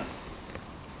someone.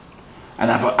 And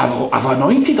I've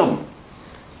anointed him.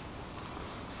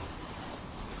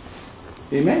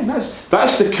 Amen.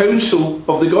 That's the counsel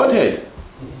of the Godhead.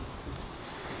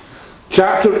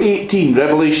 Chapter 18,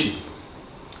 Revelation.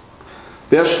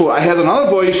 Verse 4, I heard another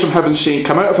voice from heaven saying,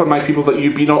 come out of her, my people, that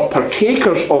you be not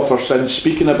partakers of her sins,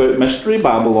 speaking about mystery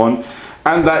Babylon,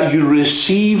 and that you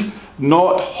receive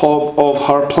not of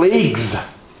her plagues.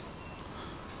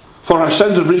 For her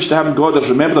sins have reached to heaven, God has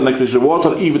remembered iniquities, reward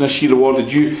her, even as she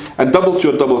rewarded you, and double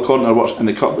to her double according to her works, and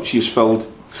the cup which she has filled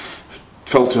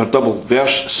to her double.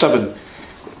 Verse 7,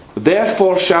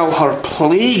 therefore shall her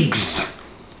plagues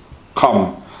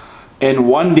come in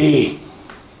one day,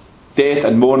 death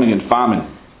and mourning and famine.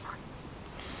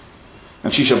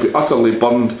 And she shall be utterly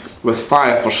burned with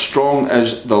fire, for strong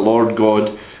is the Lord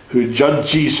God who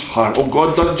judges her. Oh,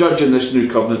 God doesn't judge in this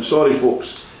new covenant. Sorry,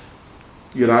 folks.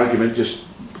 Your argument just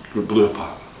blew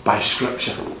apart by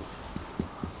Scripture.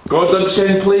 God doesn't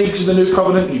send plagues in the new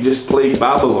covenant. He just plagued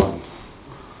Babylon.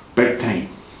 Big time.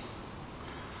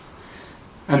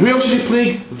 And who else does he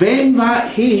plague? Them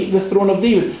that hate the throne of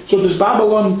David. So does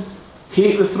Babylon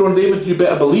hate the throne of David? You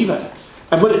better believe it.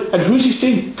 And who's he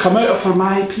saying? Come out of her,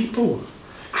 my people.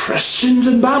 Christians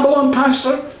in Babylon,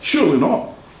 Pastor? Surely not.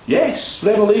 Yes,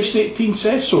 Revelation 18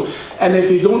 says so. And if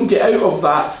they don't get out of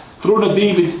that throne of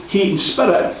David hating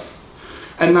spirit,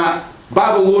 and that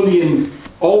Babylonian,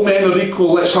 all men are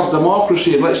equal, let's have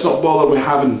democracy and let's not bother with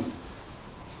having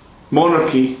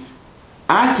monarchy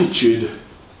attitude,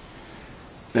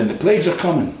 then the plagues are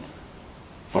coming.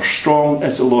 For strong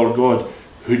is the Lord God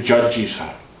who judges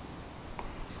her.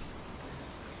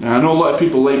 Now I know a lot of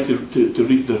people like to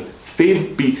read their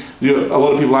favourite, a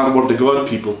lot of people aren't Word of God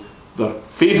people, their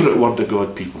favourite Word of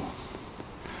God people.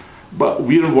 But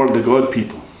we're Word of God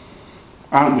people,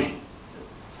 aren't we?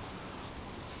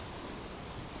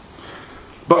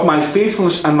 But my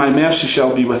faithfulness and my mercy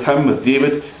shall be with him, with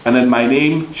David, and in my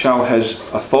name shall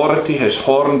his authority, his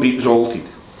horn be exalted.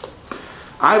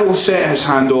 I will set his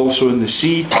hand also in the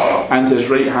sea, and his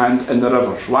right hand in the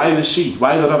rivers. Why the sea?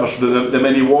 Why the rivers? The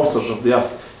many waters of the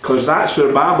earth. Because that's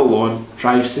where Babylon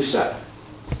tries to sit.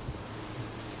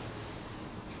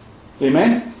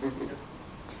 Amen?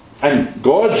 And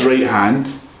God's right hand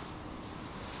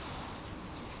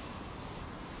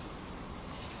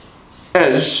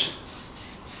is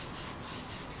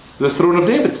the throne of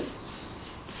David,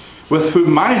 with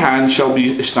whom my hand shall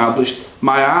be established,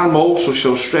 my arm also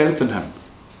shall strengthen him.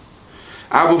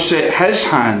 I will set his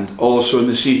hand also in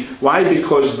the sea. Why?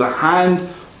 Because the hand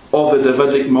of the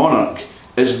Davidic monarch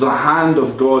is the hand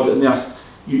of God in the earth.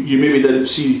 You maybe didn't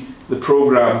see the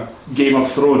programme Game of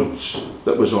Thrones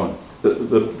that was on.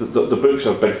 The books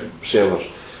are big sellers.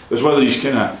 It was one of these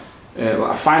kind of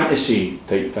like a fantasy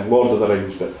type thing, Lord of the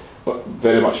Rings, but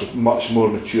very much with much more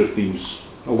mature themes.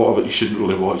 A lot of it you shouldn't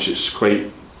really watch. It's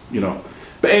quite,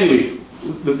 But anyway,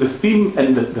 the theme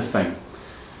in the thing,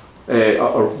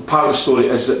 or part of the story,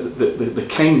 is that the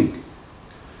king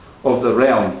of the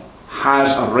realm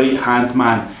has a right hand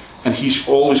man, And he's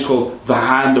always called the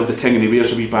hand of the king, and he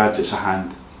wears a wee badge, it's a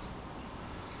hand.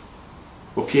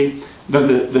 Okay? Now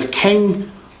the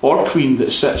king or queen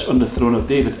that sits on the throne of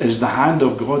David is the hand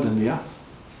of God in the earth.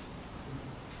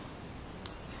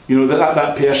 You know,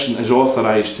 that person is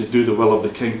authorised to do the will of the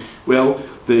king. Well,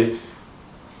 the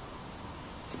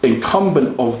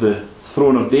incumbent of the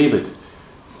throne of David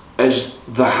is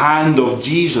the hand of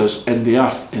Jesus in the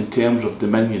earth in terms of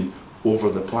dominion over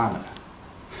the planet.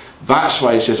 That's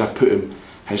why it says, I put him,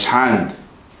 his hand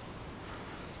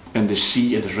in the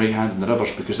sea and his right hand in the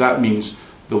rivers, because that means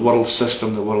the world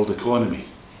system, the world economy.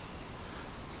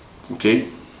 Okay?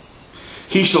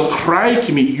 He shall cry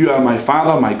to me, you are my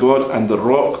Father, my God, and the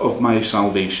rock of my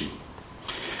salvation.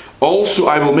 Also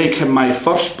I will make him my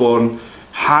firstborn,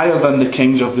 higher than the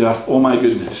kings of the earth. Oh my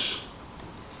goodness.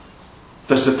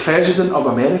 Does the President of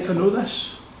America know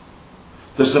this?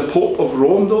 Does the Pope of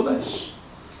Rome know this?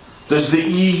 Does the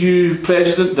EU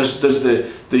President, does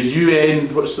the UN,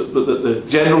 what's the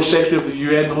General Secretary of the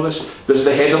UN know this? Does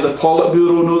the head of the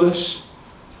Politburo know this?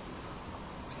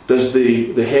 Does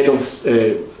the head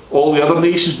of all the other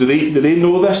nations, do they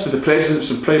know this? Do the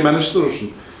presidents and prime ministers,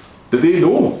 do they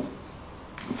know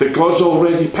that God's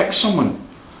already picked someone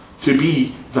to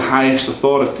be the highest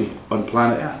authority on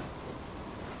planet Earth?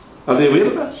 Are they aware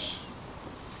of this?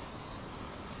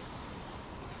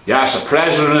 Yes, the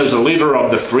president is the leader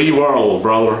of the free world,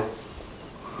 brother.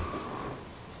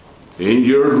 In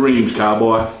your dreams,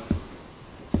 cowboy.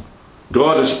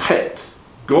 God has picked.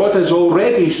 God has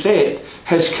already set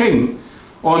his king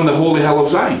on the holy hill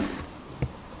of Zion.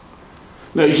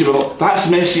 Now you say, well, that's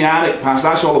messianic past,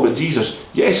 that's all about Jesus.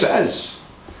 Yes, it is.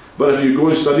 But if you go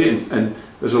and study it, and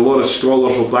there's a lot of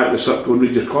scholars who'll back this up, go and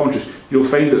read your commentaries, you'll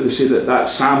find that they say that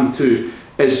Psalm 2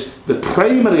 is the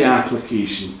primary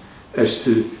application as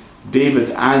to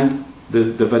David and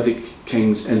the Davidic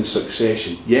kings in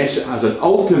succession. Yes, it has an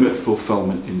ultimate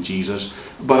fulfillment in Jesus,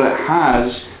 but it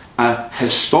has a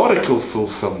historical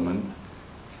fulfillment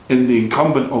in the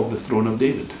incumbent of the throne of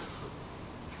David.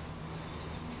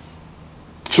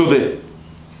 So the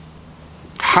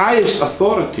highest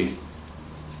authority,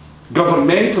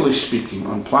 governmentally speaking,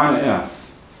 on planet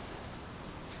Earth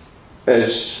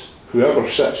is whoever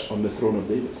sits on the throne of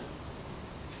David.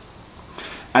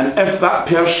 And if that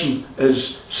person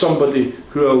is somebody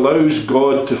who allows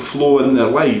God to flow in their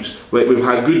lives, like we've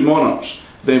had good monarchs,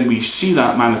 then we see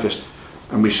that manifest.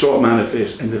 And we saw it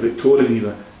manifest in the Victorian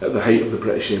era at the height of the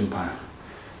British Empire.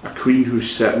 A queen who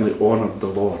certainly honoured the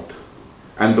Lord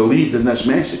and believed in this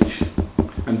message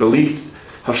and believed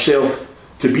herself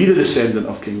to be the descendant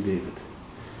of King David.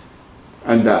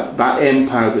 And that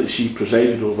empire that she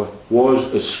presided over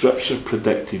was, as Scripture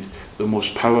predicted, the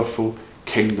most powerful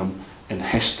kingdom in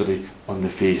history on the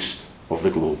face of the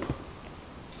globe.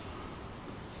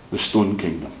 The Stone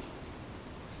Kingdom.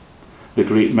 The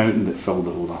great mountain that filled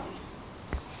the whole earth.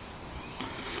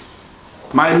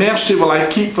 My mercy will I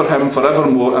keep for him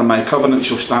forevermore, and my covenant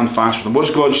shall stand fast with him.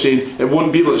 What's God saying? It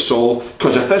won't be like Saul,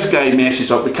 because if this guy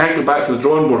messes up, we can't go back to the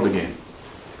drawing board again.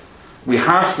 We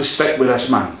have to stick with this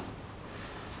man.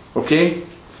 Okay?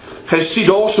 His seed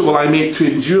also will I make to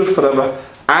endure forever,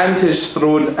 and his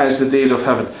throne as the days of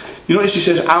heaven. You notice he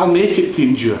says, I'll make it to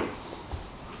endure.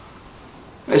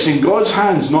 It's in God's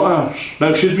hands, not ours.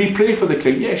 Now, should we pray for the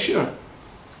king? Yeah, sure.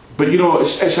 But you know,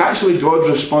 it's actually God's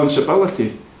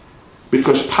responsibility,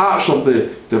 because parts of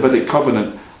the Davidic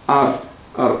covenant are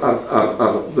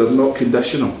they're not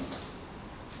conditional.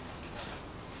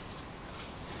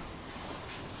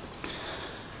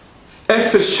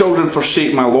 If his children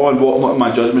forsake my law and walk not in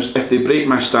my judgments, if they break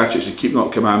my statutes and keep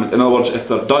not commandments, in other words, if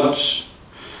they're duds,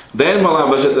 then will I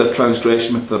visit their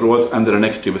transgression with the rod and their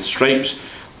iniquity with stripes.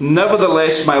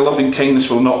 Nevertheless, my loving kindness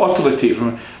will not utterly take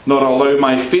from me, nor allow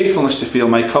my faithfulness to fail.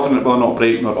 My covenant will not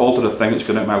break, nor alter the thing that's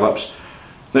gone out of my lips.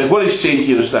 Now, what he's saying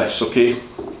here is this, okay?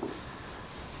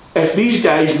 If these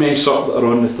guys mess up that are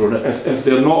on the throne, if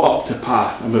they're not up to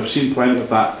par, and we've seen plenty of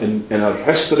that in our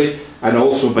history and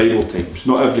also Bible times,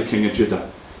 not every king of Judah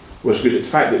was good. In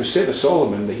fact, it was said of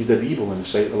Solomon that he did evil in the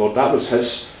sight of the Lord. That was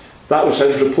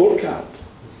his report card.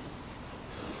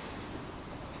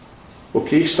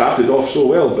 Okay, started off so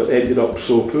well, but ended up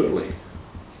so poorly.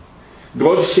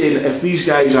 God's saying if these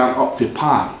guys aren't up to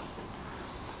par,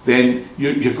 then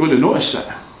you're going to notice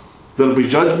it. There'll be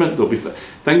judgment, there'll be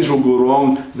things will go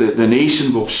wrong, the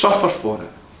nation will suffer for it.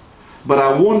 But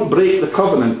I won't break the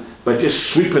covenant by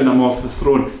just sweeping them off the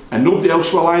throne, and nobody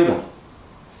else will either.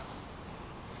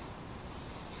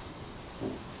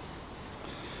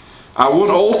 I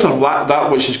won't alter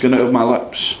that which is going out of my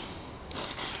lips.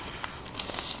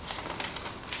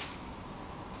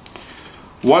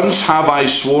 Once have I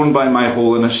sworn by my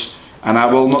holiness, and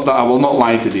I will not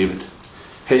lie to David.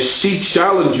 His seed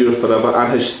shall endure forever,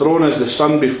 and his throne is the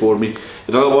sun before me.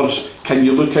 In other words, can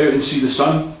you look out and see the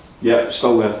sun? Yeah, it's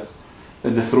still there.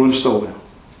 And the throne's still there.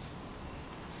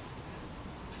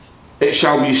 It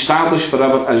shall be established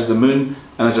forever as the moon,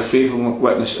 and as a faithful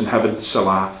witness in heaven,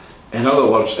 Salah. In other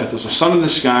words, if there's a sun in the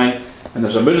sky, and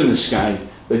there's a moon in the sky,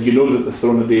 then you know that the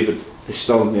throne of David is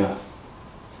still on the earth.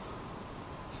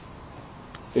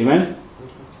 Amen?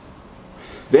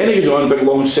 Then he goes on, a big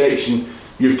long section.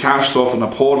 You've cast off and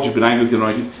abhorred, you've been angry with your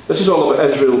anointed. This is all about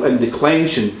Israel in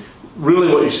declension.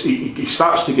 Really, what he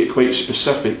starts to get quite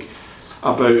specific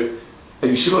about,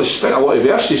 and you see, well, he spent a lot of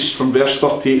verses from verse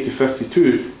 38 to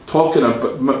 52 talking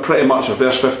about pretty much, or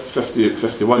verse 50,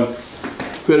 51,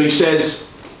 where he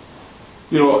says,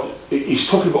 you know, he's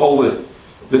talking about all the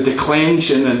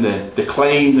declension and the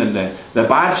decline and the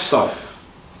bad stuff.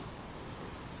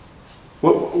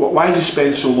 Why does he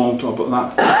spend so long talking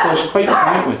about that? Because, quite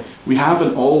frankly, we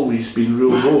haven't always been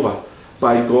ruled over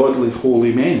by godly,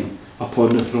 holy men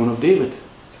upon the throne of David.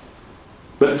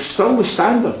 But it's still the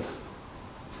standard.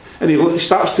 And he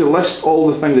starts to list all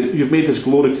the things that you've made his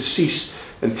glory to cease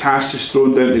and cast his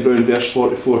throne down to the ground, verse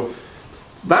 44.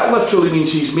 That literally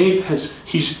means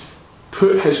he's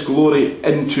put his glory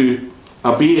into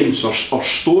abeyance or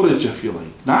storage, if you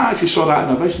like. Now, I actually saw that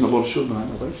in a vision. The Lord showed me that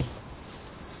in a vision.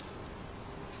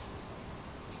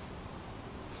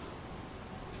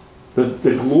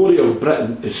 The glory of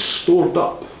Britain is stored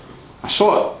up. I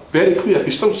saw it very clear. I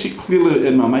can still see clearly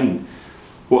in my mind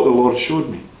what the Lord showed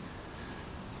me.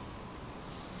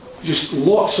 Just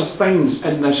lots of things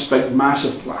in this big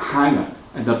massive hangar,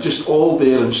 and they're just all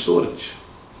there in storage.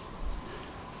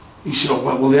 He said, oh,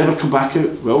 well, will they ever come back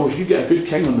out? Well, if you get a good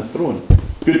king on the throne,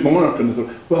 good monarch on the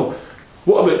throne, well,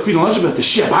 what about Queen Elizabeth? Is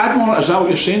she a bad monarch? Is that what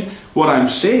you're saying? What I'm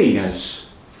saying is,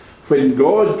 when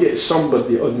God gets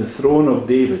somebody on the throne of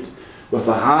David with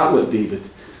a heart like David,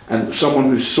 and someone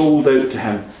who's sold out to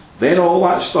him, then all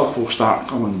that stuff will start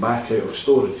coming back out of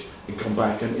storage and come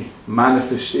back into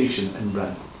manifestation in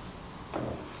Britain.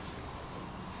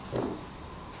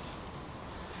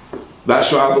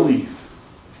 That's what I believe.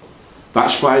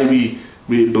 That's why we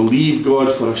believe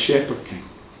God for a shepherd king.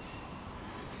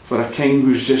 For a king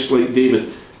who's just like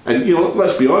David. And you know,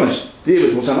 let's be honest,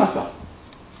 David was a nutter.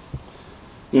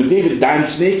 You know, David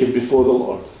danced naked before the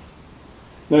Lord.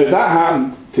 Now, if that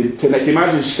happened tonight,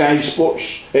 imagine Sky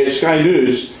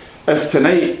News, if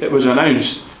tonight it was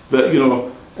announced that, you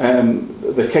know,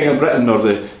 the King of Britain or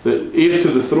the heir to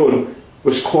the throne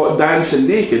was caught dancing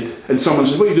naked, and someone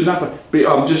said, "What are you doing that for?" But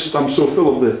I'm so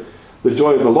full of the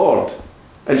joy of the Lord.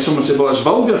 And someone said, "Well, it's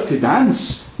vulgar to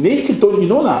dance naked, don't you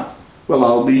know that?" Well,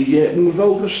 I'll be yet more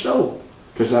vulgar still,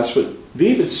 because that's what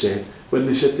David said when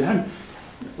they said to him,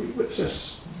 "What's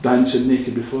this dancing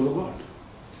naked before the Lord?"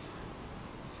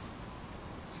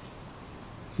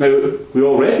 Now, we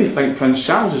already think Prince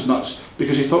Charles is nuts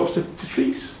because he talks to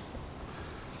trees.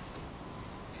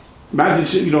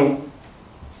 Imagine, you know,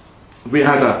 we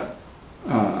had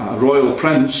a royal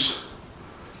prince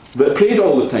that prayed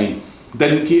all the time,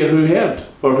 didn't care who heard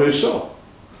or who saw.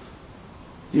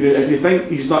 You know, if you think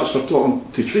he's nuts for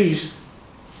talking to trees,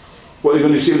 what are you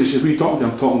going to say? They say, "Who are you talking to?"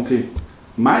 "I'm talking to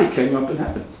my king up in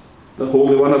heaven, the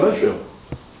Holy One of Israel."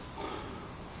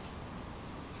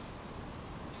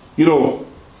 You know,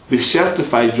 they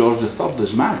certified George III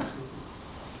as mad.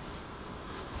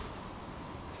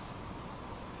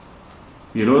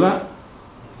 You know that?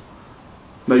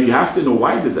 Now, you have to know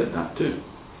why they did that too,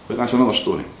 but that's another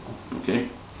story. Okay?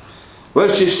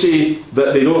 Let's just say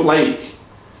that they don't like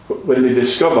when they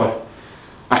discover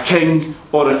a king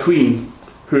or a queen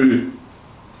who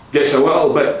gets a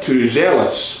little bit too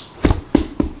zealous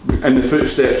in the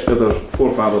footsteps of their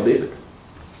forefather David.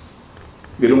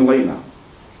 They don't like that.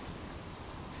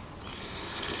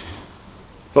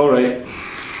 Alright.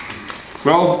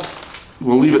 Well,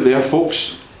 we'll leave it there,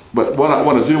 folks. But what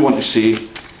I do want to say,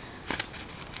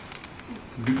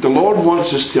 the Lord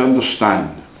wants us to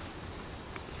understand.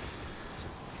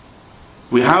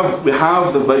 We have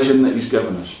the vision that He's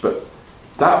given us, but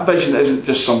that vision isn't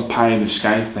just some pie in the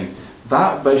sky thing.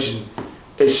 That vision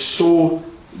is so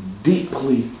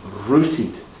deeply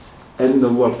rooted in the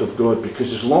Word of God,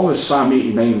 because as long as Psalm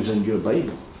 89 is in your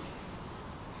Bible,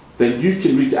 then you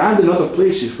can read it, and in other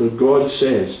places where God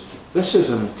says, this is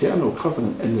an eternal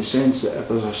covenant, in the sense that if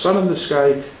there's a sun in the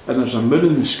sky and there's a moon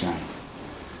in the sky,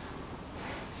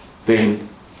 then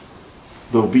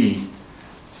there'll be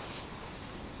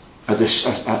a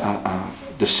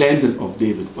descendant of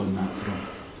David on that throne.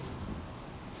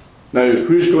 Now,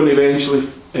 who's going to eventually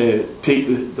take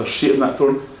their seat on that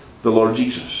throne? The Lord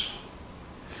Jesus.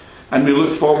 And we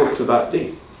look forward to that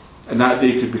day. And that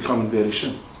day could be coming very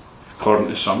soon, according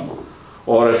to some.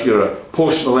 Or if you're a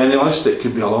post-millennialist, it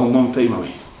could be a long, long time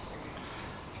away.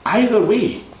 Either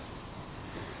way,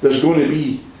 there's going to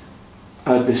be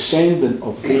a descendant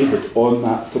of David on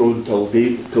that throne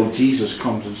till Jesus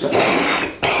comes and sits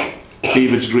there.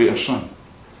 David's greater son.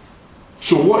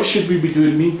 So what should we be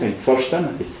doing meantime? 1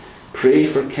 Timothy. Pray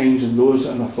for kings and those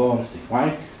in authority.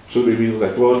 Why? So we will be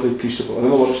a godly, peaceable. In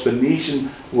other words, the nation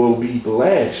will be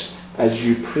blessed as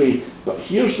you pray. But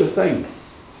here's the thing.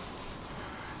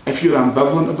 If you're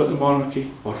ambivalent about the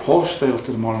monarchy or hostile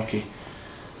to the monarchy,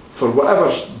 for whatever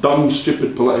dumb,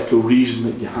 stupid political reason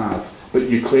that you have, but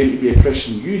you claim to be a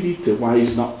Christian, you need to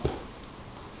wisen up.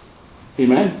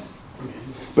 Amen?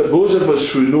 But those of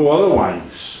us who know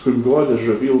otherwise, whom God has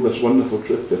revealed this wonderful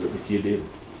truth to about the King of David,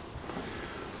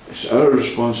 it's our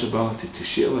responsibility to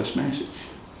share this message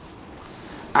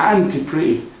and to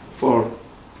pray for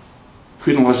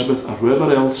Queen Elizabeth or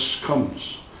whoever else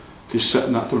comes to sit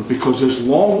in that throne. Because as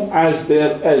long as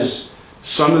there is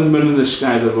sun and moon in the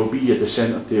sky, there will be a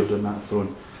descendant of David on that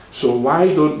throne. So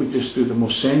why don't we just do the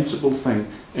most sensible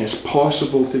thing it's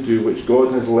possible to do, which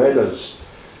God has led us,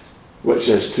 which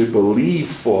is to believe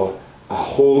for a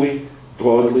holy,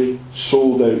 godly,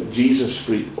 sold out Jesus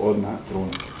freak on that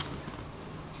throne.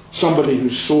 Somebody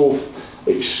who's so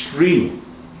extreme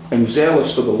and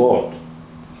zealous for the Lord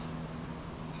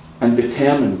and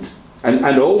determined,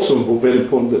 and also very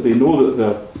important that they know that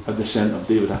they're a descendant of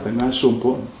David. I think that's so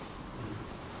important.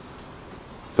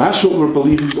 That's what we're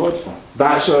believing God for.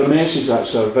 That's our message,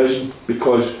 that's our vision.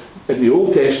 Because in the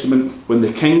Old Testament, when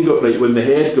the king got right, when the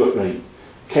head got right,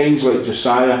 kings like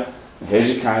Josiah and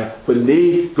Hezekiah, when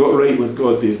they got right with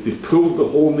God, they pulled the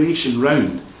whole nation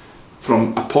round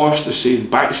from apostasy and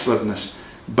backslidness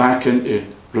back into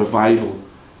revival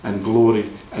and glory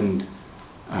and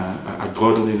a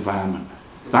godly environment.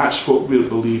 That's what we're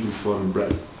believing for in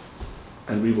Britain.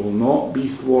 And we will not be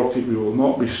thwarted, we will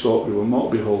not be stopped, we will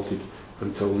not be halted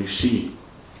until we see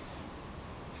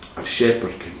a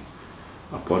shepherd king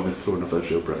upon the throne of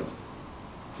Israel, Britain.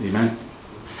 Amen.